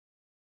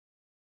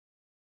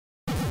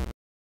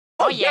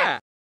Oh yeah.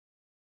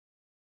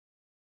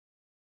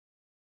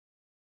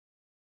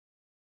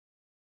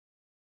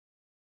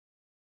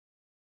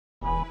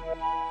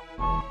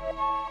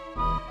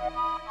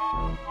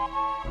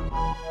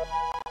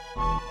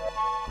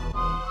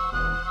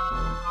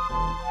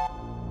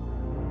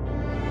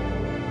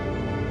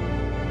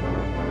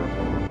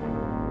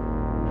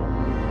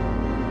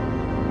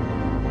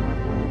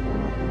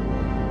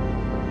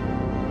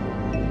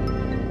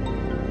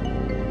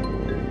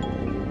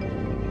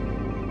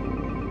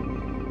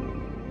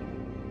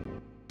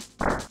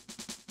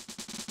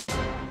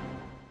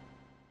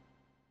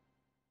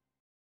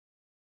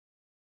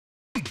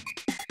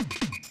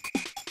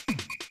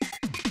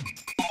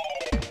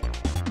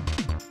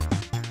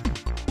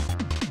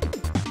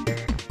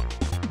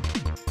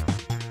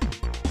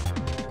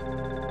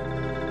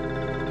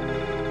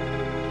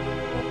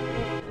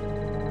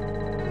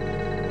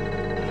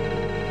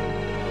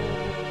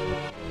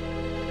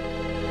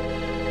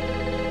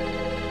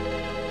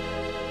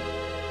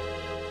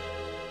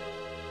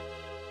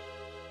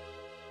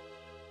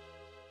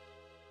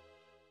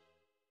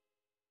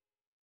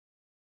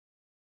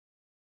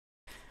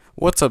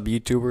 What's up,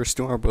 YouTubers?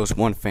 Starbros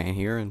One Fan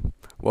here, and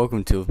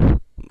welcome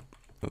to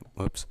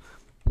Let's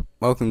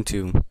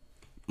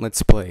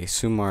Play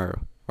Super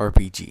Mario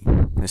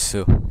RPG. That's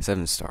still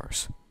 7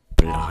 stars.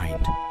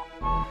 Blind.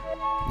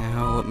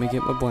 Now let me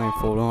get my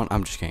blindfold on.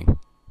 I'm just kidding.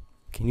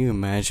 Can you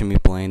imagine me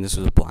playing this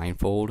with a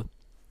blindfold?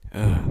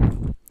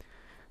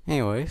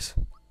 Anyways.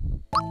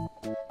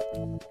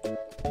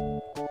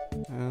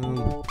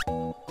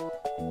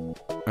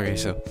 Okay,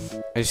 so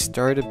I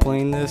started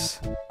playing this.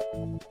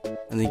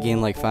 And the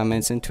game, like 5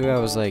 minutes into it, I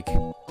was like,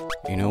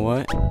 you know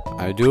what?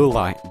 I do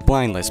a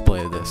blind let's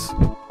play of this.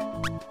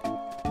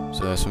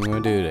 So that's what I'm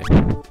gonna do today.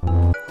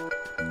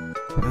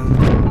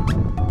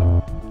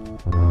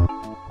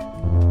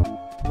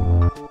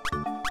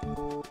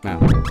 Now.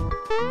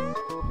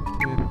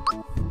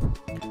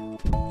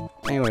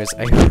 Anyways,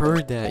 I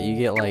heard that you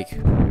get like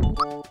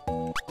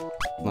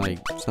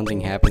something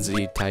happens if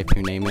you type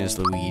your name in as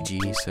Luigi,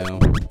 so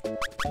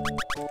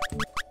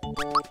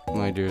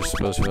like you're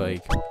supposed to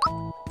like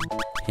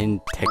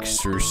hidden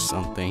text or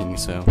something,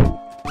 so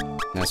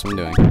that's what I'm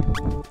doing.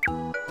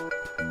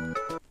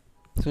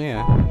 So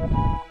yeah,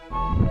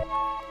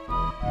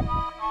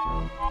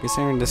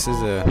 considering this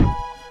is a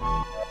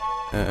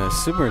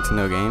Super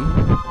Nintendo game,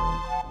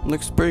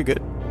 looks pretty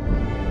good.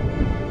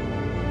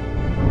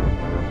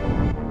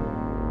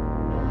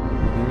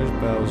 There's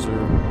Bowser.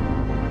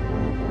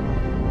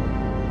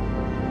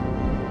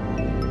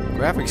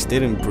 Graphics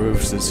did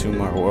improve since Super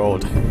Mario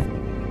World.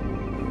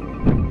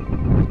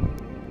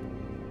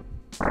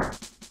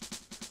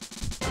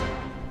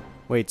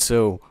 Wait,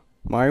 so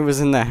Mario was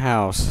in the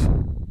house,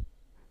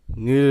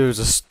 knew there was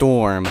a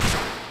storm,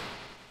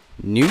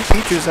 knew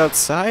Peach was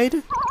outside,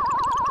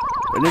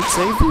 but didn't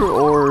save her,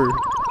 or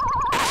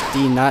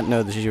did he not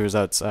know that she was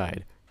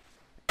outside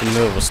in the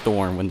middle of a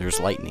storm when there's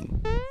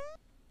lightning?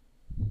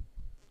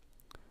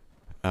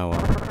 Oh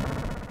well.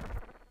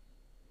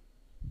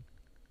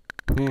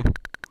 Yeah.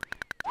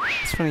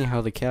 It's funny how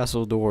the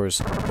castle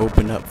doors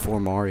open up for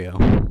Mario.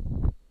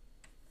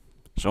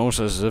 It's almost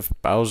as if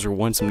Bowser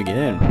wants him to get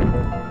in.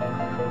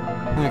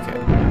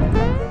 Okay.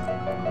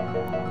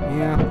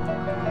 Yeah.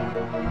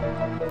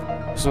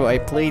 So I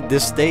played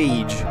this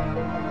stage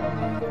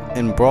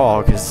in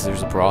Brawl, because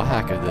there's a Brawl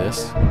hack of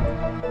this.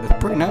 It's a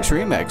pretty nice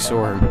remix,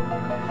 or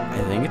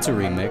I think it's a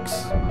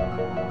remix.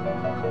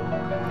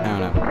 I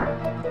don't know.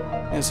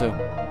 Yeah, so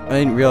I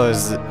didn't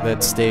realize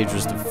that stage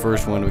was the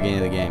first one at the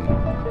beginning of the game.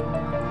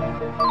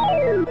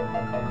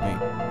 Wait.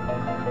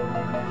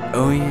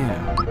 Oh yeah.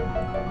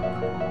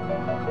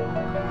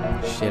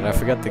 Shit, I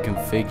forgot to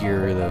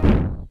configure the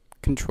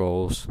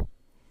controls.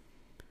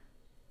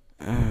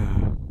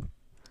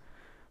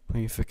 Let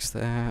me fix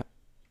that.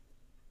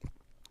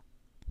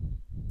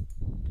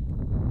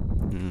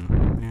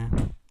 Yeah.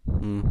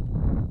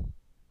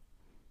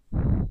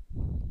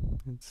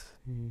 Let's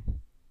see.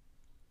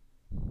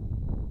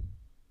 I'm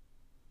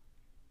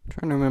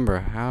trying to remember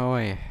how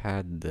I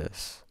had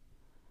this.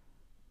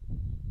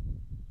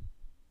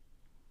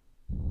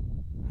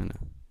 I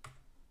know.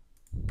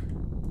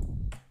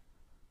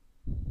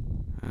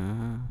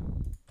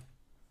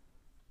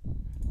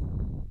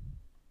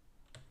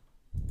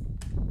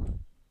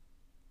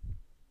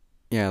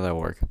 Yeah, that'll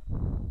work.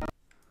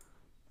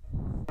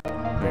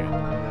 Okay.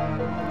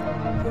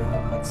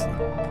 Let's see.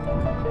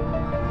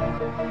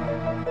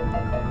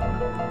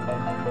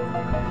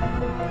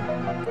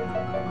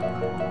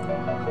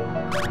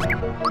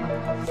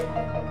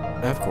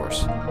 Of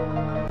course.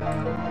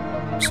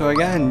 So I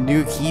got a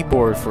new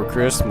keyboard for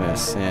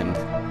Christmas, and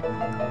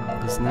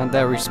it's not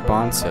that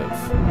responsive.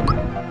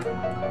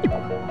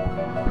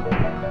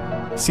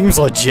 Seems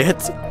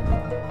legit.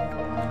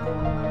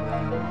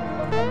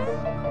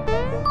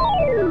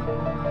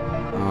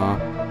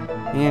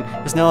 Man,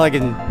 it's not like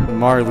in the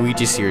Mario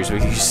Luigi series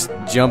where you just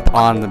jump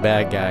on the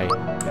bad guy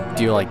and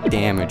do like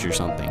damage or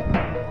something.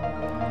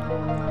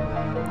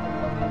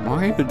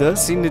 Mario does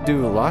seem to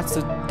do lots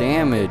of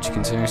damage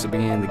considering it's the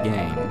beginning of the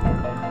game.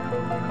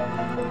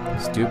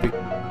 Stupid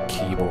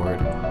keyboard.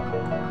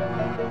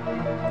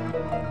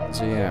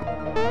 So yeah,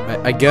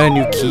 I got a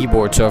new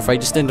keyboard, so if I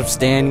just end up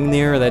standing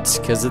there, that's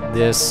because of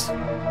this.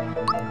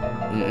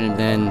 And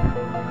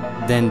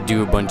then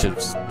do a bunch of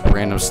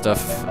random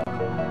stuff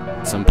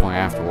at some point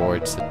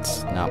afterwards.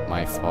 It's not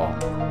my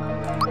fault.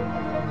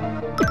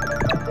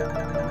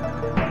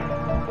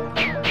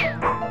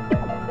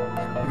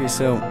 Okay,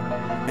 so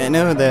I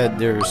know that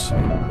there's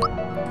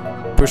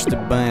push the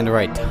button at the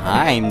right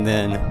time,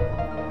 then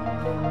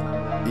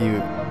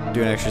you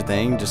do an extra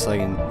thing, just like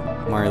in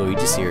Mario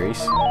Luigi series.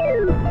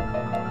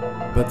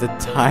 But the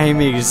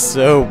timing is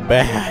so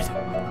bad.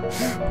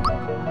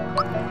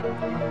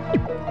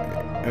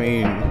 I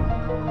mean,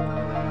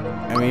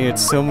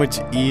 it's so much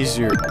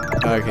easier.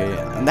 Okay,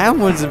 and that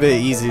one's a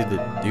bit easier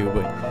to do,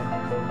 but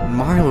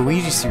Mario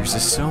Luigi series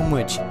is so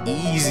much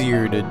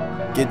easier to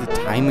get the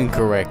timing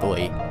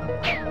correctly.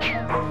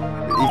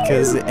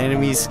 Because the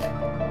enemies,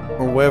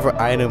 or whatever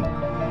item,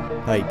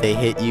 like, they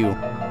hit you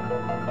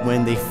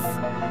when they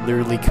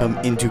literally come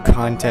into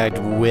contact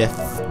with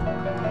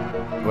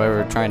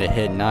whoever trying to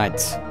hit, not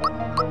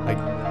like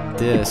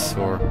this,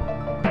 or...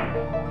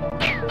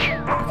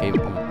 Okay.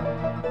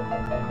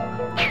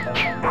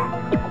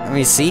 I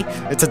mean, see?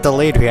 It's a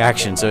delayed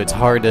reaction, so it's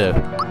hard to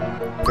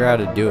figure out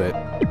how to do it.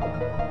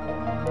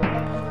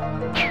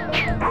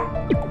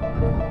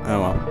 Oh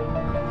well.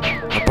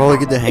 I'll probably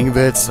get the hang of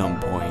it at some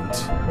point.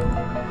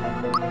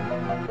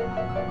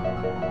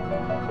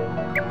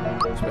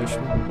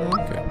 Special?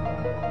 Okay.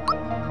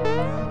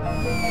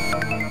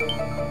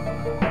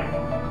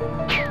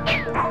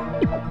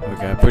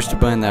 Okay, I pushed the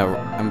button that...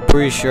 I'm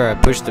pretty sure I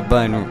pushed the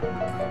button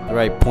the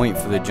right point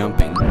for the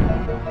jumping.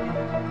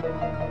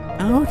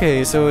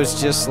 Okay, so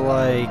it's just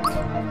like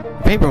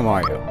Paper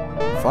Mario.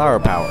 Flower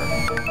power.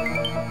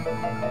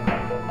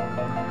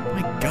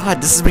 My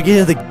god, this is the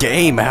beginning of the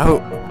game.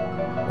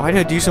 Why did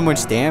I do so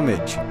much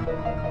damage?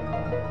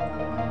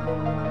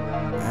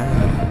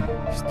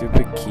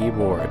 Stupid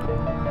keyboard.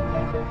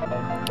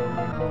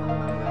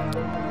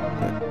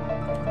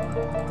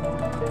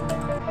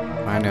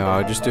 I know,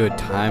 I'll just do a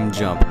time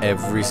jump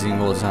every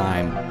single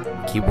time.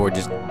 Keyboard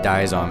just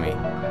dies on me.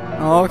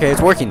 Oh, okay,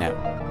 it's working now.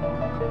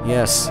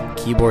 Yes,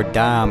 keyboard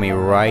died on me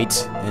right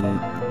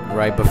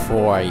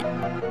before I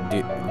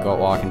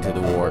walk into the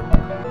warp.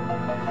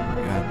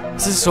 God,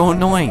 this is so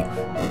annoying.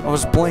 I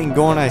was playing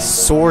Go on Ice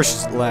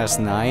Source last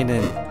night,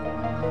 and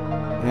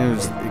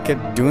it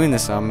kept doing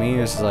this on me.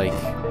 It was like,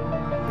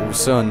 it was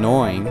so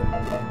annoying.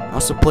 I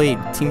also played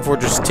Team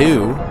Fortress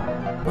 2.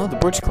 Oh, the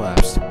bridge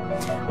collapsed.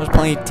 I was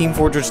playing Team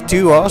Fortress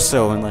 2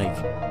 also, and like,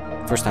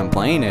 first time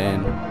playing it,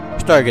 and I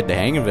started to get the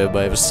hang of it,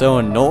 but it was so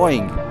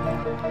annoying.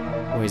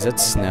 Wait, is that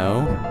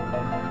snow?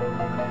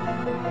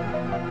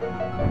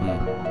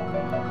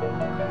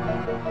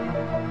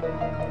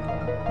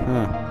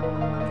 Huh.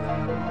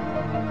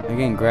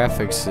 Again,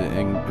 graphics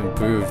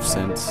improved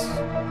since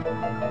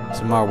it's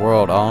in my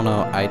world.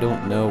 I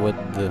don't know what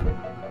the...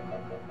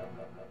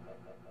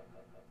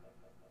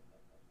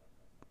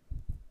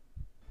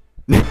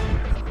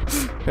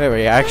 That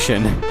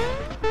reaction.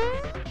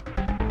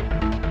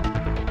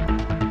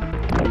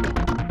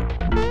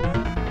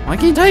 Why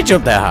can't I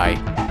jump that high?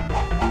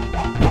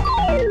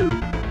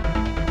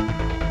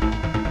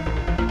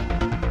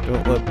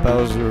 Don't let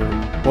Bowser...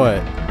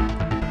 What?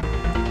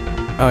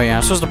 Oh yeah,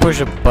 I'm supposed to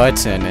push a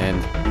button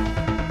and...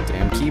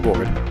 Damn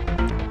keyboard.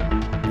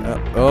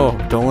 Oh,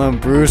 don't let him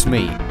bruise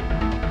me.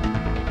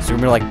 Is there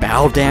gonna be like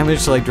battle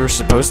damage like they're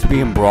supposed to be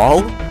in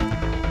Brawl?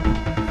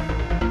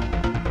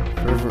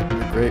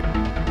 Great.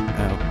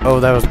 Oh,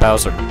 that was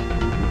Bowser.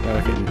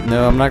 Okay,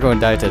 no, I'm not going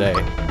to die today.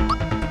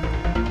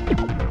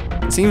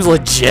 It seems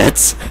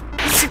legit.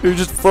 You're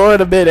just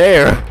floating a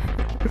mid-air.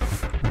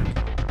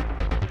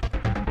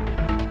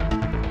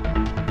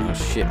 Oh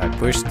shit! I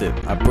pushed the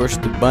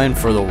button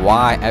for the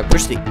Y. I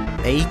pushed the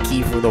A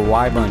key for the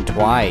Y button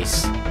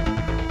twice,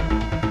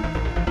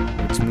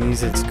 which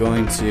means it's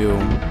going to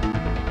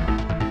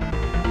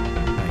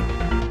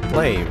like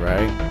play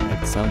right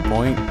at some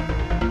point.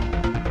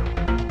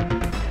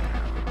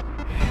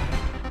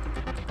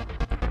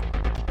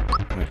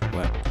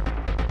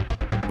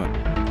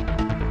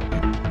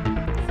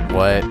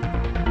 What?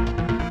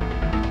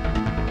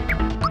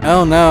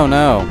 Oh no,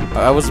 no.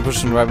 I wasn't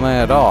pushing the right button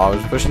at all. I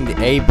was pushing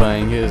the A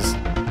button because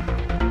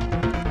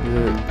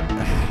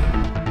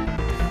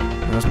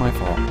that was my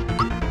fault.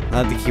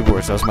 Not the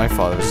keyboard, so that was my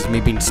fault. It was just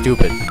me being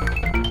stupid.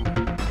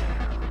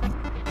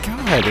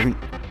 God, I mean,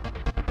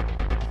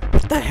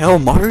 what the hell?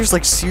 Mario's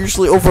like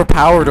seriously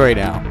overpowered right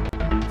now.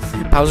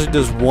 Bowser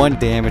does 1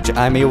 damage.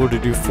 I'm able to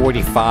do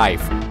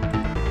 45.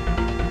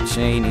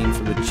 Chain, aim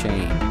for the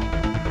chain.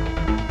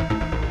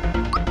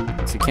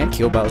 Can't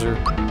kill Bowser,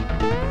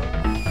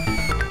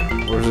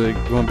 or is it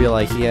going to be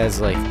like he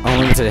has like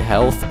unlimited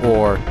health,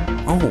 or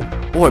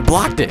oh, I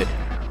blocked it.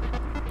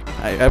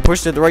 I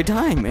pushed it at the right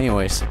time,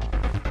 anyways.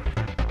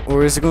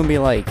 Or is it going to be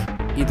like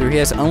either he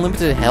has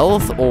unlimited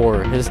health,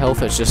 or his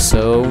health is just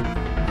so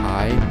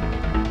high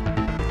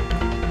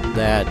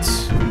that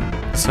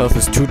his health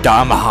is too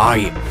damn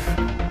high.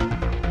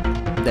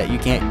 that you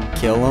can't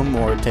kill him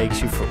or it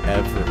takes you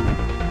forever.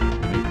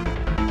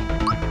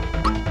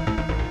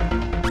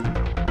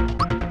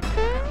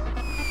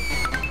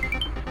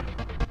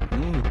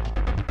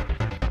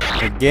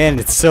 Again,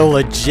 it's so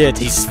legit.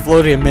 He's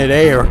floating in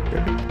midair.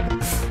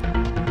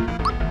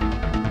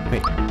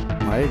 Wait,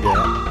 why did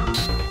that?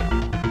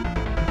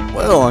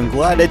 Well, I'm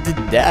glad I did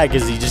that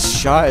because he just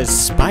shot his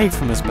spike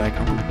from his back.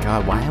 Oh my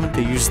god, why haven't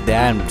they used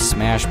that in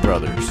Smash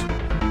Brothers?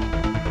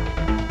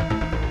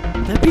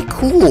 That'd be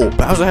cool.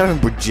 Bowser having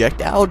a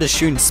projectile just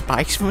shooting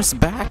spikes from his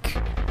back.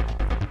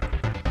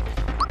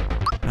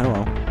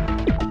 Hello.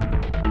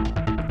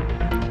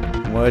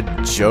 What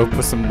a joke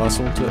with some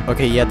muscle to it.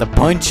 Okay, yeah, the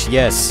punch,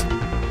 yes.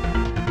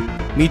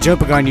 Me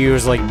jumping on you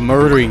is like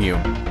murdering you.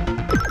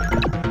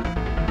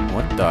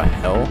 What the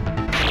hell?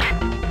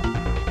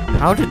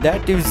 How did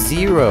that do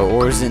 0?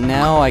 Or is it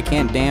now I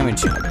can't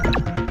damage him?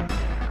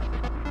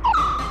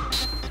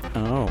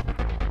 Oh.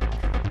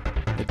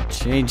 It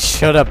changed.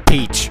 Shut up,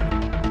 Peach.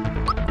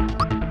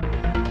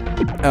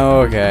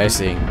 Oh, okay, I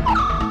see.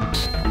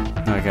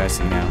 Okay, I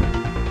see now.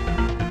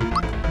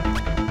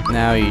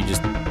 Now you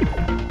just...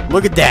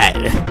 Look at that!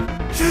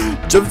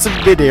 Jumps in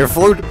midair,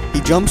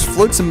 he jumps,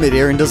 floats in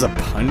midair, and does a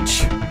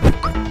punch.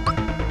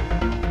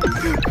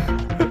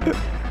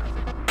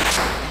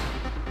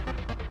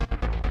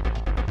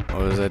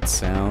 What was that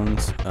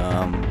sound?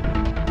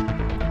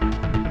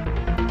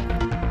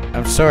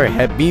 I'm sorry,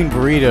 had bean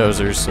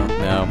burritos or something.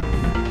 No.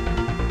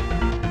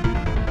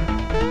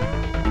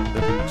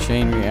 The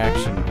chain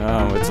reaction.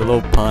 Oh, it's a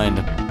little pun.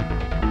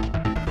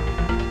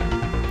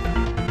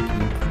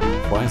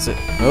 Why is it?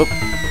 Oh.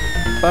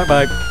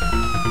 Bye-bye.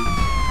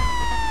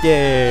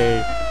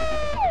 Yay!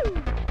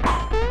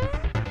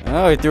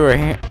 Oh, he threw her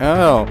hand.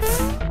 Oh.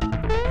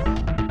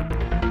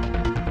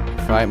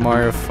 Fight,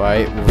 Mario,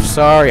 fight. Well,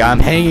 sorry, I'm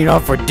hanging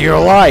on for dear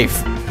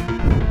life.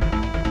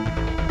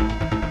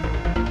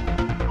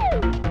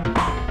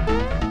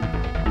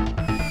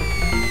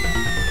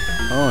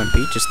 Oh, and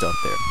Peach is still up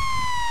there.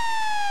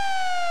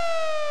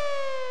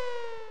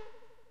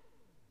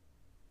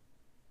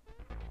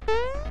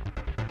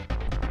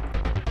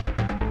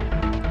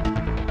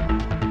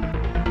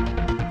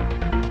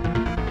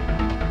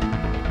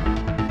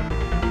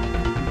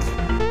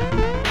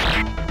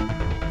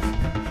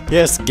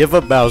 Yes, give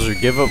up, Bowser.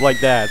 Give up like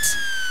that.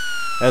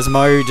 As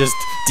Mario just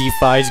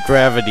defies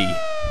gravity.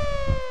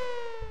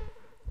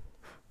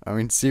 I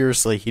mean,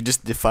 seriously, he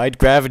just defied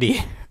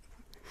gravity.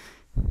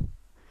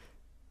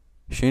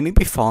 Shouldn't he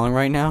be falling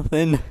right now,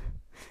 then?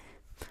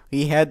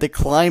 He had to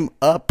climb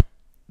up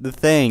the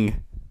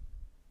thing.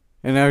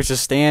 And I was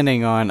just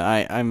standing on...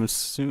 I'm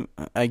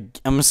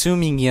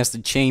assuming he has the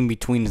chain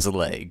between his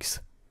legs.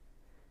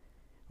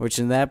 Which,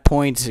 in that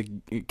point,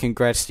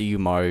 congrats to you,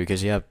 Mario,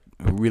 because you have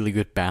really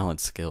good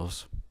balance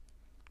skills.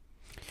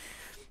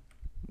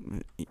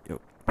 Ooh.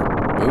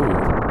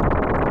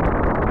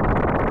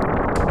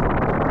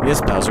 Yes,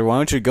 Bowser, why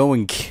don't you go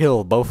and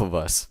kill both of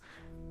us?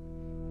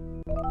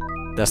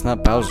 That's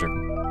not Bowser.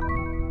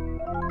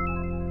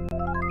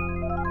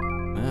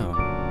 Oh.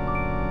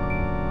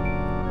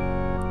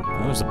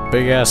 That was a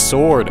big-ass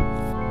sword.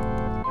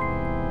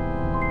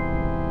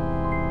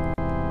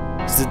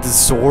 Is it the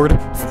sword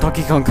from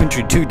Donkey Kong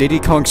Country 2 Diddy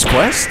Kong's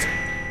Quest?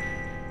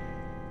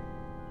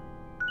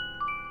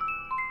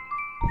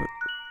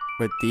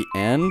 But the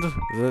end?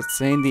 Is that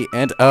saying the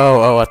end?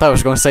 Oh, I thought I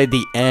was going to say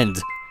the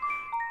end.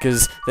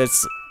 Because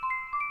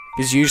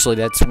usually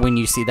that's when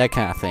you see that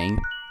kind of thing.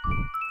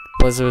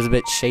 Plus it was a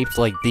bit shaped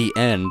like the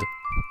end.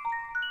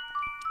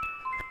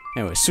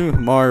 Anyway, Super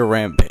Mario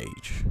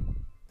Rampage.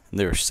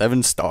 There are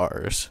 7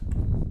 stars.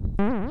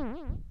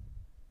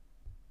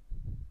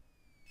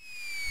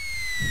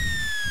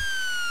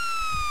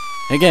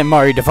 Again,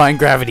 Mario defying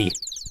gravity.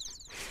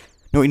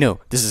 No, wait, no.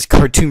 This is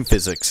cartoon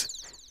physics.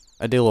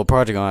 I did a little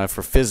project on it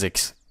for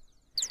physics.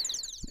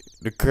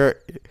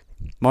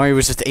 Mario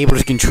was just able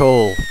to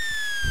control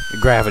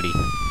gravity.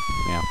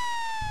 Yeah.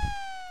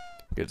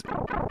 Good.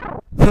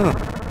 Huh.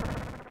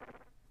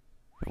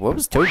 What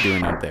was Toad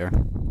doing out there?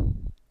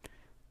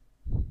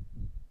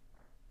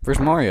 Where's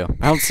Mario?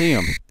 I don't see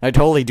him. I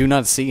totally do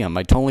not see him.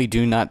 I totally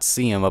do not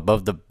see him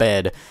above the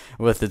bed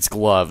with its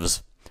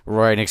gloves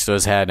right next to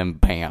his hat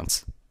and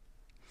pants.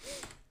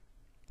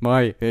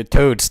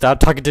 Toad, stop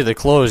talking to the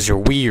clothes. You're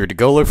weird.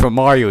 Go look for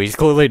Mario. He's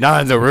clearly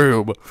not in the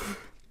room.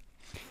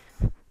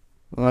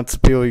 Let's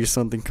appeal you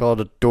something called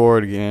a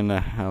door to get in the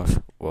house.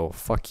 Well,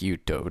 fuck you,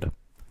 Toad.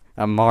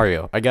 I'm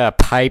Mario. I got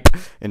a pipe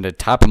in the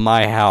top of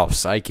my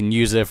house. I can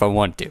use it if I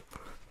want to.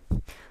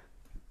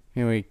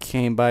 Anyway,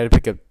 came by to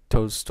pick up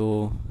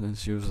Toadstool, and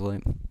she was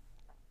like...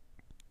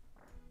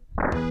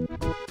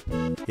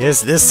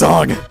 Yes, this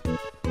song!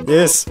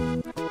 Yes!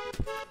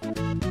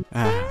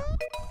 Ah.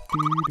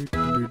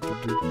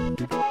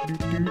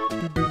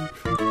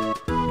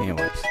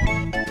 Anyways,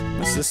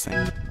 what's this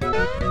thing?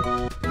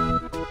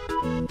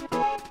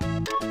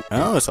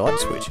 Oh, it's a light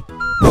switch.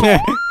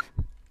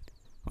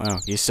 Wow,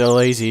 he's so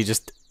lazy, he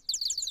just...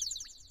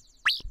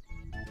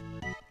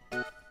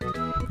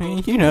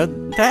 You know,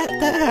 that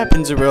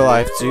happens in real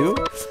life too.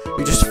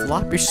 You just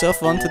flop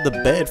yourself onto the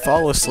bed,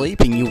 fall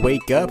asleep, and you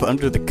wake up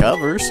under the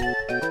covers.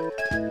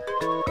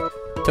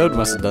 Toad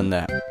must have done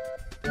that.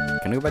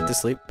 Can I go back to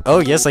sleep? Oh,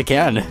 yes, I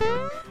can.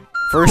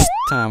 First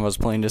time I was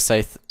playing this,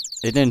 it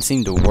didn't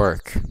seem to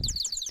work.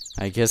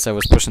 I guess I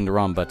was pushing the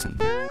wrong button.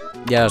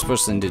 Yeah, I was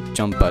pushing the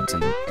jump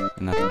button,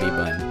 and not the B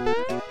button.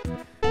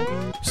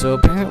 So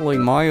apparently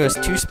Mario has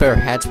 2 spare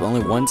hats, but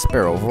only 1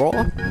 spare overall?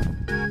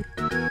 There's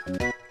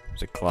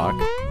a clock.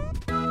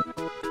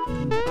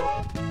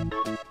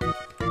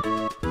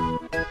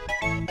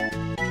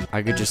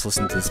 I could just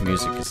listen to this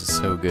music because it's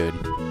so good.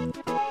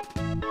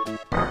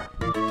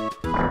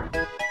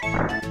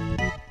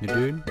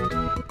 Dude?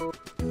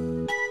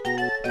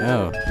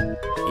 Oh,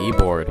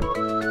 keyboard.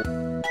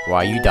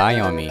 Why you die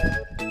on me?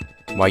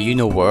 Why you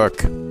no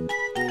work?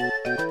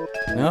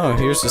 No,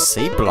 here's a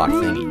save block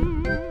thingy.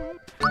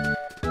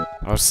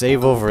 I'll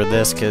save over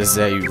this because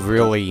I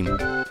really...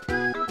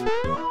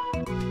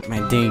 I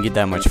didn't get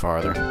that much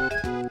farther.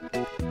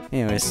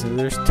 Anyway, so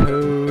there's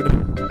Toad.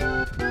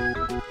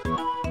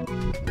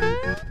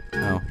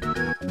 Oh,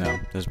 no,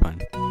 that's fine.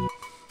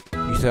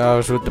 You thought I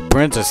was with the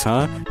princess,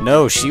 huh?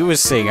 No, she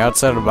was sitting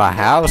outside of my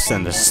house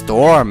in the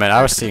storm, and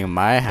I was sitting in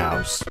my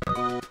house.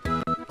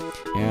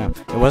 Yeah,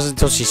 it wasn't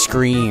until she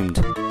screamed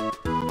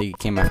that you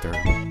came after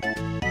her.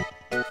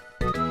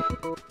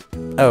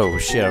 Oh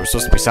shit, I was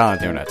supposed to be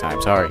silent during that time.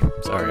 Sorry,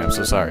 I'm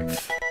so sorry.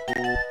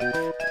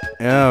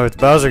 Oh, it's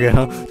Bowser again,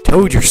 huh?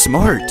 Toad, you're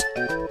smart!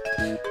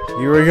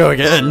 Here we go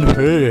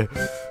again!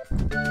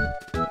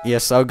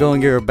 Yes, I'll go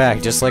and get her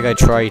back, just like I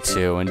tried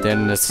to, and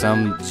then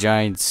some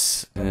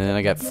giants, and then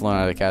I got flown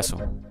out of the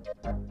castle.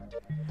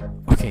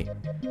 Okay.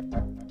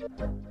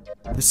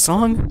 The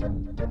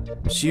song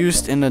is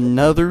used in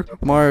another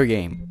Mario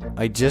game.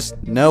 I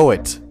just know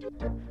it.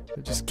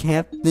 I just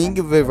can't think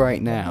of it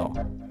right now.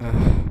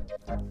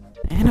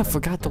 And I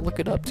forgot to look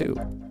it up too.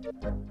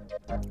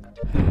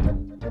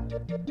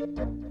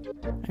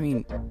 I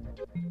mean...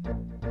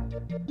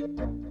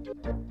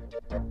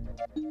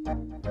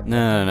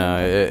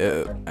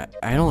 No.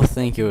 I don't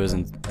think it was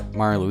in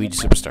Mario Luigi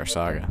Superstar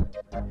Saga.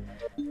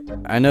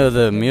 I know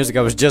the music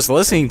I was just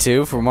listening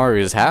to for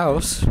Mario's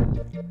house,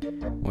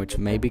 which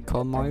may be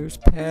called Mario's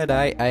Pad.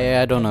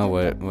 I don't know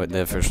what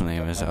the official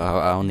name is.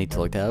 I'll need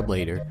to look that up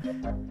later.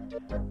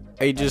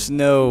 I just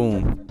know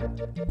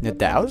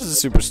that was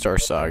a Superstar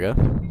Saga.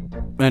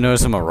 I know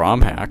I'm a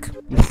ROM hack.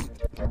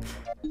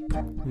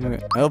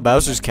 Oh,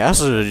 Bowser's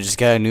Castle just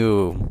got a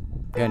new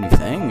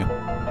thing.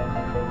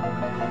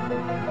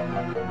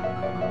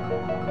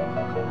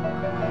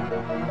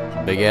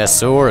 Big ass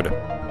sword.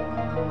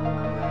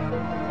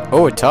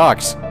 Oh, it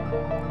talks.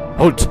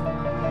 Halt!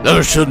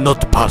 Thou should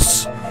not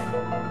pass.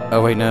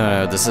 Oh wait,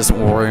 no, this isn't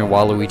Wario and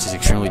Waluigi's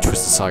extremely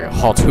twisted saga.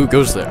 Halt! Who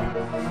goes there?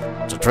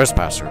 It's a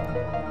trespasser.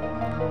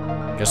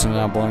 Guess I'm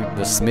now belonging to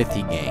the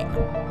Smithy gang.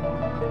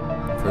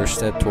 First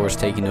step towards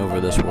taking over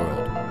this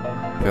world.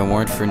 If it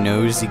weren't for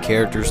nosy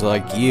characters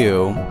like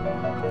you,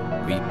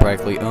 we'd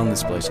practically own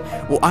this place.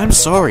 Well, I'm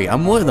sorry,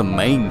 I'm one of the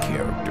main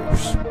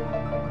characters.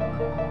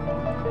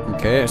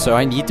 Okay, so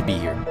I need to be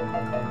here.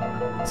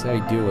 That's how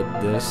you deal with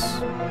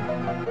this.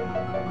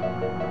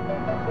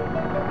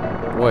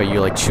 What,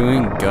 you like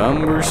chewing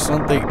gum or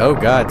something? Oh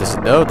god,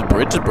 no, the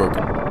bridge is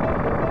broken.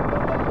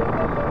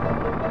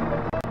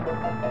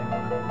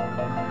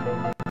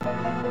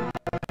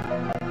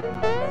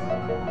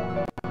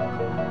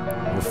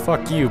 Well,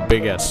 fuck you,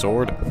 big ass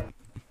sword.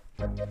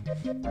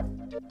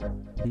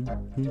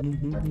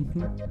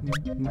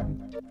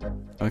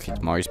 Okay,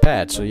 it's Mario's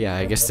Pad, so yeah,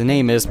 I guess the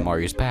name is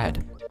Mario's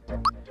Pad.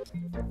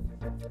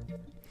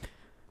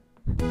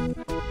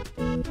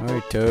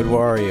 Alright, Toad,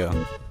 where are you?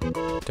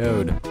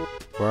 Toad,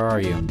 where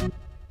are you?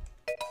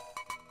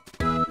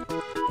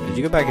 Did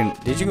you go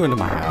into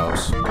my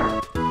house?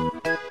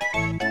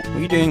 What are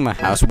you doing in my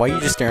house? Why are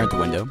you just staring at the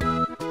window?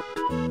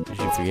 Did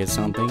you forget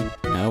something?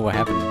 No, what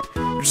happened?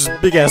 There's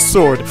this big ass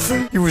sword.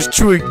 He was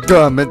chewing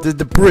gum and then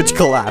the bridge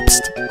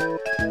collapsed.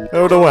 I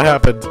don't know what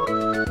happened.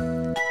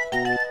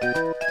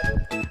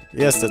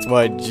 Yes, that's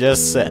what I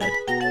just said.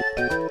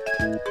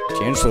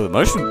 Chancellor of the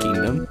Mushroom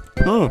Kingdom?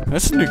 Oh,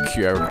 that's a new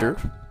character.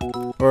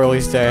 Or at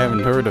least I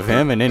haven't heard of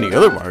him in any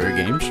other Mario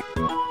games.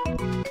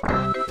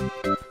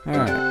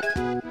 Alright.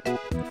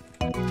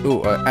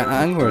 Ooh,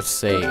 I'm gonna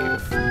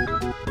save.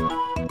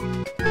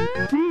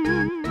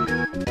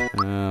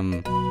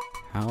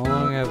 How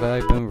long have I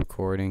been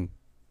recording?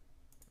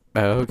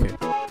 Oh, okay.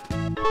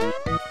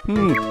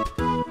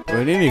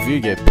 Would any of you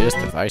get pissed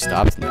if I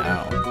stopped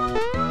now?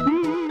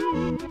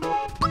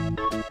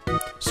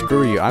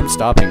 Screw you, I'm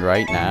stopping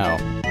right now.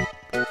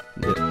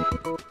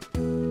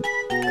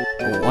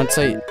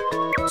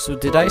 So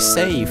did I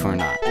save or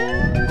not?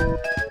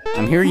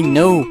 I'm hearing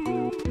no,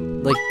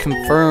 like,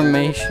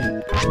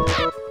 confirmation.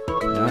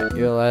 Not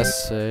your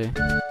last say.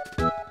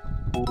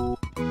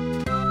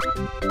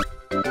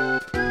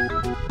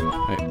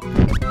 Wait.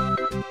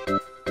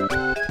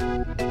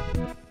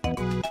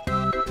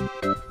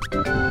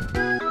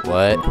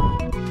 What?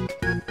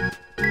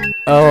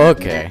 Oh,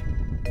 okay.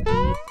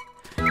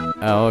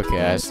 Oh,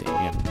 okay, I see.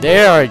 Yeah.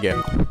 There I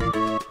go.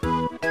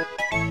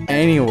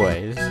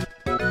 Anyways,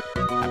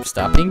 I'm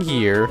stopping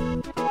here.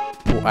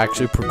 We'll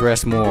actually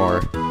progress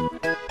more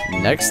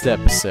next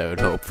episode,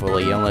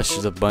 hopefully, unless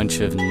there's a bunch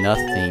of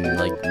nothing,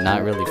 like,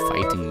 not really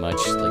fighting much,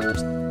 like,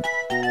 just